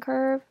learning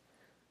curve.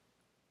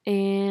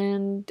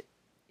 And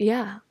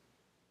yeah,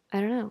 I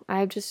don't know.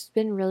 I've just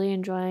been really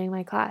enjoying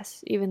my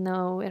class, even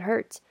though it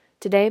hurts.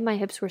 Today, my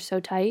hips were so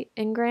tight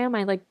in Graham,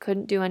 I like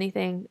couldn't do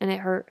anything, and it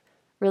hurt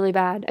really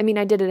bad. I mean,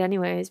 I did it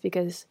anyways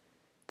because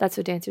that's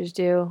what dancers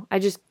do. I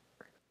just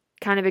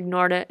kind of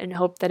ignored it and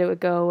hoped that it would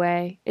go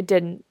away. It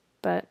didn't,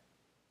 but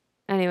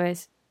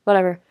anyways,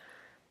 whatever.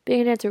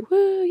 Being a dancer,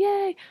 woo,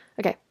 yay.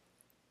 Okay,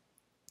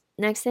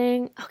 next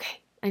thing.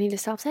 Okay, I need to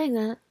stop saying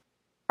that.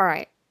 All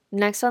right,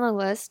 next on the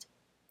list,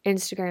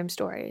 Instagram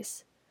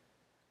stories.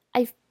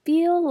 I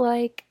feel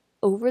like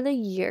over the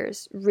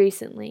years,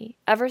 recently,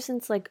 ever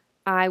since like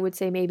I would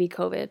say maybe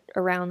COVID,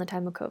 around the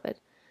time of COVID,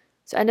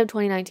 so end of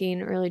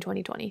 2019, early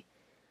 2020,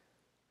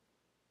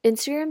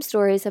 Instagram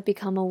stories have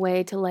become a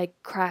way to like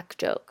crack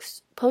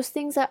jokes, post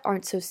things that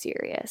aren't so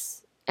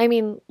serious. I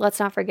mean, let's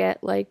not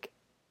forget like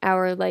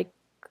our like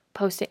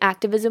posting,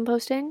 activism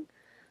posting,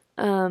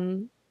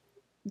 um,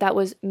 that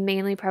was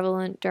mainly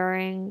prevalent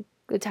during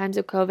the times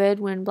of COVID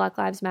when Black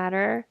Lives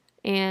Matter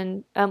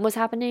and was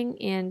happening,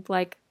 and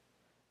like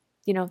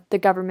the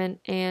government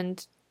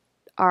and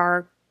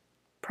our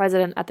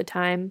president at the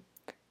time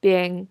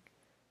being,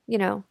 you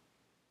know,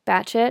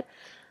 batshit.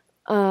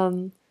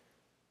 Um,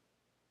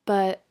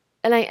 but,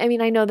 and I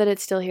mean, I know that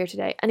it's still here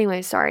today.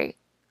 Anyway, sorry.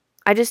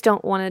 I just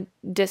don't want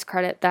to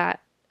discredit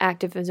that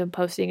activism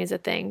posting is a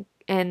thing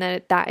and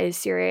that that is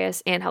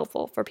serious and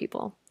helpful for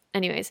people.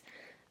 Anyways,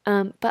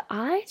 but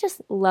I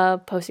just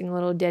love posting a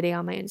little ditty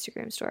on my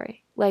Instagram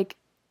story. Like,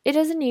 it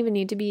doesn't even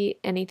need to be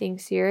anything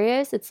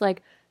serious. It's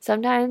like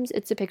sometimes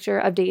it's a picture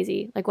of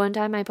Daisy. Like one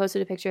time I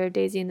posted a picture of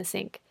Daisy in the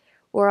sink,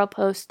 or I'll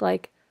post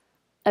like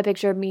a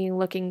picture of me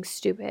looking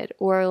stupid,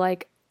 or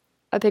like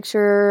a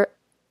picture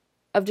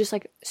of just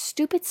like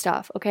stupid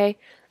stuff, okay?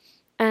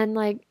 And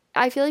like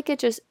I feel like it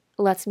just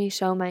lets me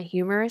show my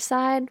humorous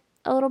side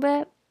a little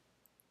bit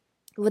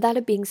without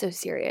it being so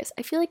serious.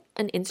 I feel like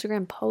an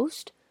Instagram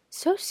post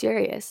so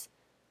serious.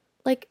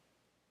 Like,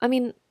 I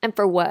mean, and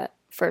for what,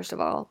 first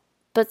of all?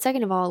 But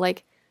second of all,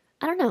 like,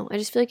 I don't know. I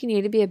just feel like you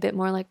need to be a bit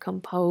more like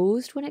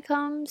composed when it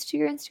comes to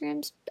your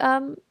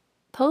Instagram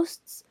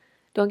posts.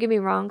 Don't get me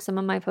wrong, some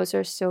of my posts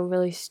are still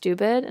really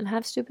stupid and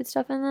have stupid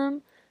stuff in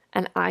them.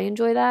 And I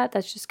enjoy that.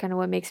 That's just kind of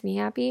what makes me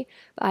happy.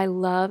 But I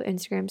love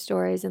Instagram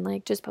stories and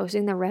like just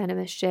posting the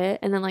randomest shit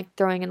and then like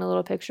throwing in a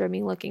little picture of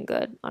me looking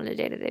good on a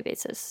day to day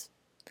basis.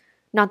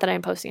 Not that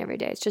I'm posting every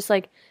day. It's just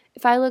like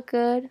if I look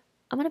good,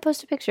 I'm going to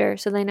post a picture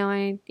so they know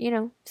I,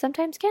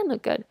 sometimes can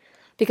look good.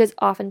 Because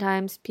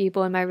oftentimes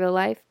people in my real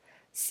life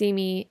see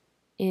me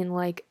in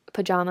like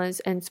pajamas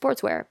and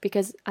sportswear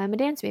because I'm a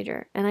dance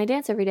major and I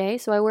dance every day.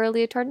 So I wear a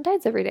leotard and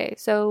tights every day.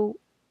 So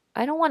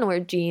I don't want to wear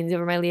jeans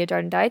over my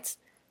leotard and tights.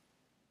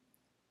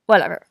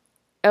 Whatever.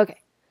 Okay.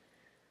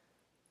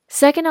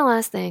 Second to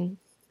last thing,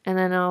 and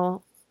then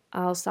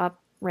I'll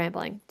stop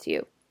rambling to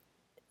you.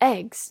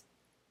 Eggs.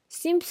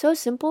 Seems so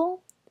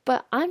simple,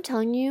 but I'm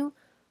telling you,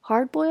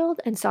 hard boiled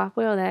and soft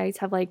boiled eggs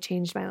have like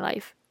changed my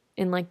life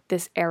in like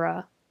this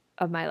era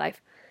of my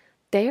life.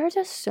 They are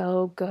just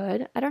so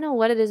good. I don't know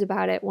what it is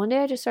about it. One day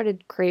I just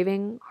started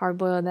craving hard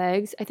boiled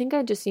eggs. I think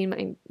I just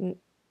seen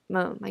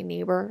my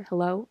neighbor,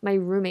 my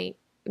roommate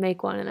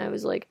make one, and I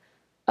was like,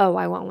 oh,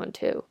 I want one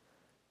too.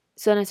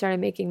 So then I started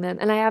making them,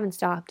 and I haven't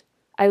stopped.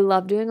 I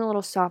love doing a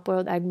little soft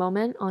boiled egg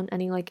moment on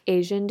any like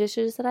Asian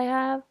dishes that I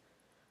have.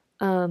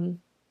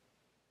 Um,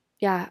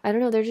 Yeah, I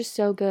don't know. They're just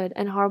so good.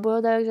 And hard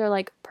boiled eggs are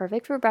like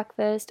perfect for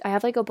breakfast. I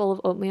have like a bowl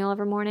of oatmeal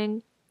every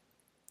morning.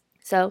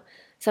 So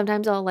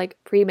sometimes I'll like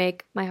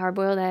pre-make my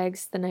hard-boiled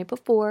eggs the night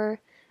before,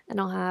 and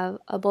I'll have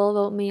a bowl of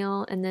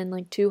oatmeal and then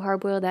like two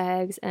hard-boiled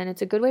eggs, and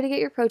it's a good way to get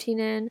your protein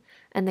in,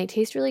 and they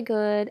taste really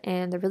good,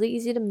 and they're really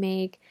easy to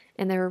make,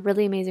 and they're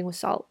really amazing with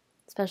salt,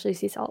 especially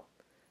sea salt.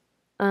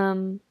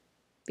 Um,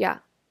 yeah,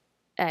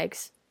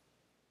 eggs.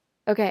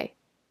 Okay,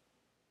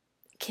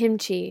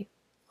 kimchi.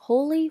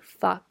 Holy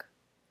fuck.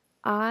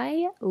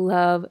 I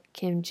love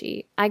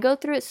kimchi. I go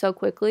through it so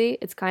quickly,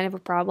 it's kind of a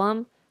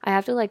problem. I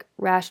have to like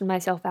ration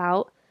myself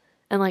out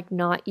and like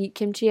not eat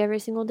kimchi every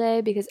single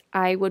day because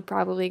I would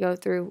probably go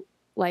through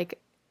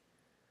like,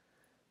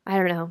 I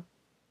don't know,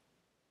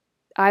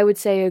 I would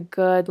say a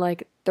good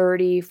like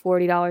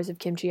 $30-$40 of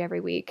kimchi every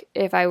week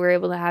if I were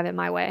able to have it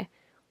my way.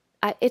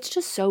 It's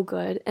just so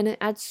good and it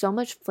adds so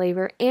much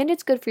flavor and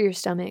it's good for your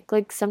stomach.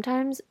 Like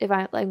sometimes if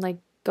I'm like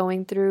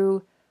going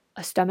through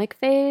a stomach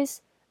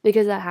phase,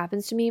 because that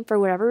happens to me for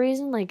whatever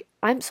reason, like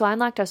I'm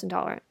lactose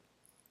intolerant,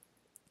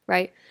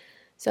 right?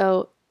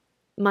 So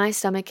my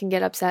stomach can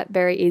get upset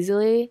very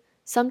easily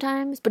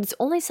sometimes, but it's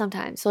only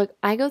sometimes. So like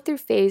I go through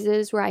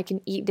phases where I can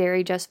eat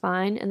dairy just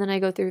fine, and then I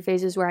go through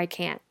phases where I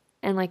can't,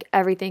 and like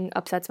everything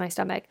upsets my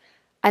stomach.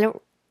 I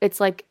don't it's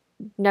like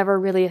never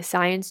really a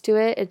science to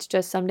it. It's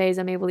just some days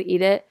I'm able to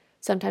eat it,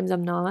 sometimes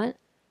I'm not.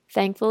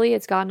 Thankfully,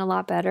 it's gotten a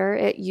lot better.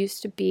 It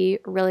used to be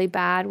really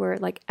bad where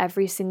like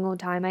every single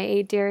time I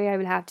ate dairy, I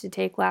would have to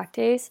take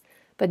lactase,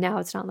 but now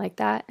it's not like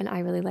that, and I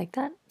really like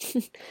that.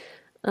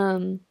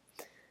 um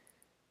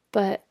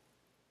but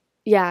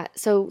yeah,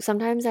 so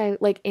sometimes I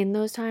like in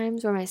those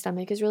times where my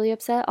stomach is really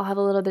upset, I'll have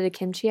a little bit of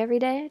kimchi every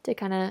day to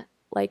kind of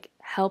like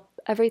help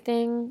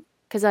everything.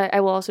 Because I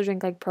will also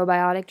drink like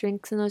probiotic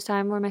drinks in those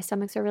times where my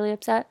stomachs are really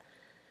upset.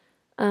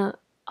 Uh,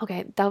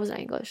 okay, that was not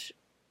English.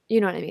 You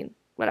know what I mean?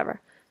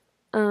 Whatever.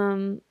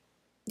 Um,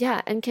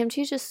 yeah, and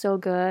kimchi is just so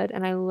good,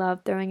 and I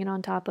love throwing it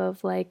on top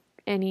of like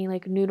any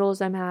like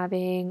noodles I'm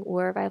having,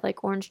 or if I have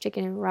like orange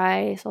chicken and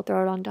rice, I'll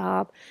throw it on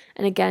top.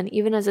 And again,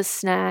 even as a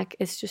snack,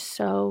 it's just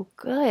so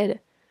good.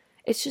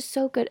 It's just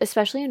so good,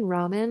 especially in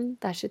ramen.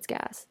 That shit's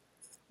gas.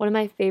 One of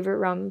my favorite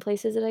ramen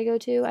places that I go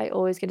to, I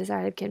always get a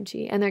side of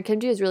kimchi, and their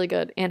kimchi is really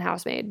good and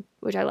house made,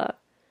 which I love.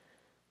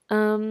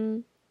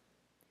 Um,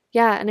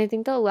 yeah, and I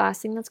think the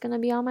last thing that's gonna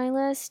be on my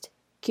list,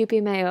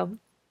 Kewpie mayo.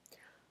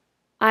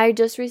 I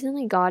just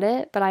recently got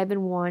it, but I've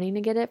been wanting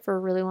to get it for a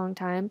really long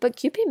time. But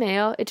Kewpie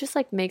mayo, it just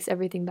like makes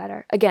everything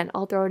better. Again,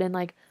 I'll throw it in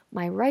like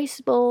my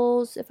rice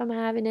bowls if I'm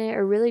having it,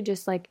 or really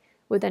just like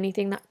with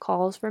anything that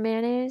calls for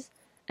mayonnaise.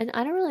 And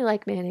I don't really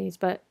like mayonnaise,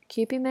 but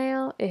Kewpie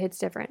mayo, it hits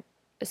different,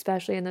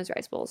 especially in those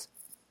rice bowls.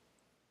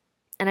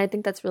 And I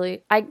think that's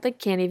really, I like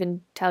can't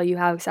even tell you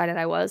how excited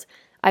I was.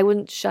 I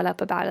wouldn't shut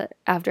up about it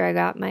after I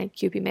got my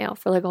Kewpie mayo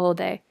for like a whole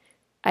day.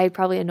 I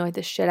probably annoyed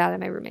the shit out of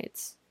my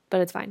roommates,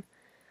 but it's fine.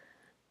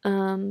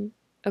 Um,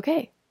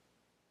 okay.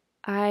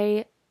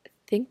 I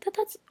think that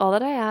that's all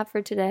that I have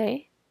for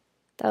today.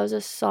 That was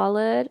a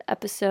solid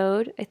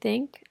episode, I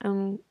think.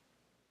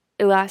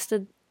 It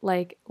lasted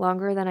like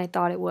longer than I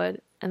thought it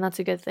would, and that's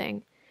a good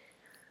thing.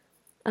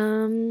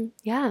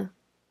 Yeah.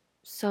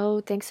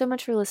 So thanks so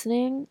much for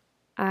listening.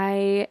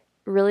 I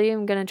really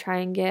am gonna try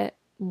and get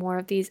more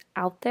of these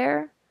out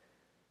there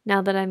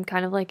now that I'm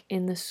kind of like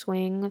in the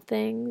swing of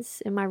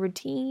things in my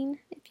routine,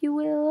 if you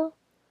will.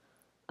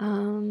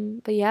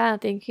 But yeah,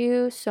 thank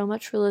you so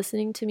much for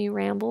listening to me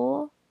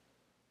ramble.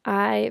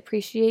 I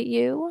appreciate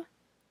you.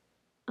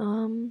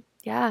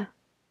 Yeah.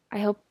 I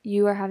hope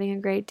you are having a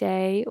great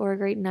day or a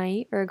great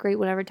night or a great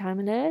whatever time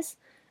it is.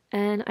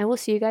 And I will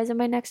see you guys in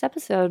my next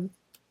episode.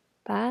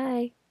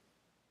 Bye.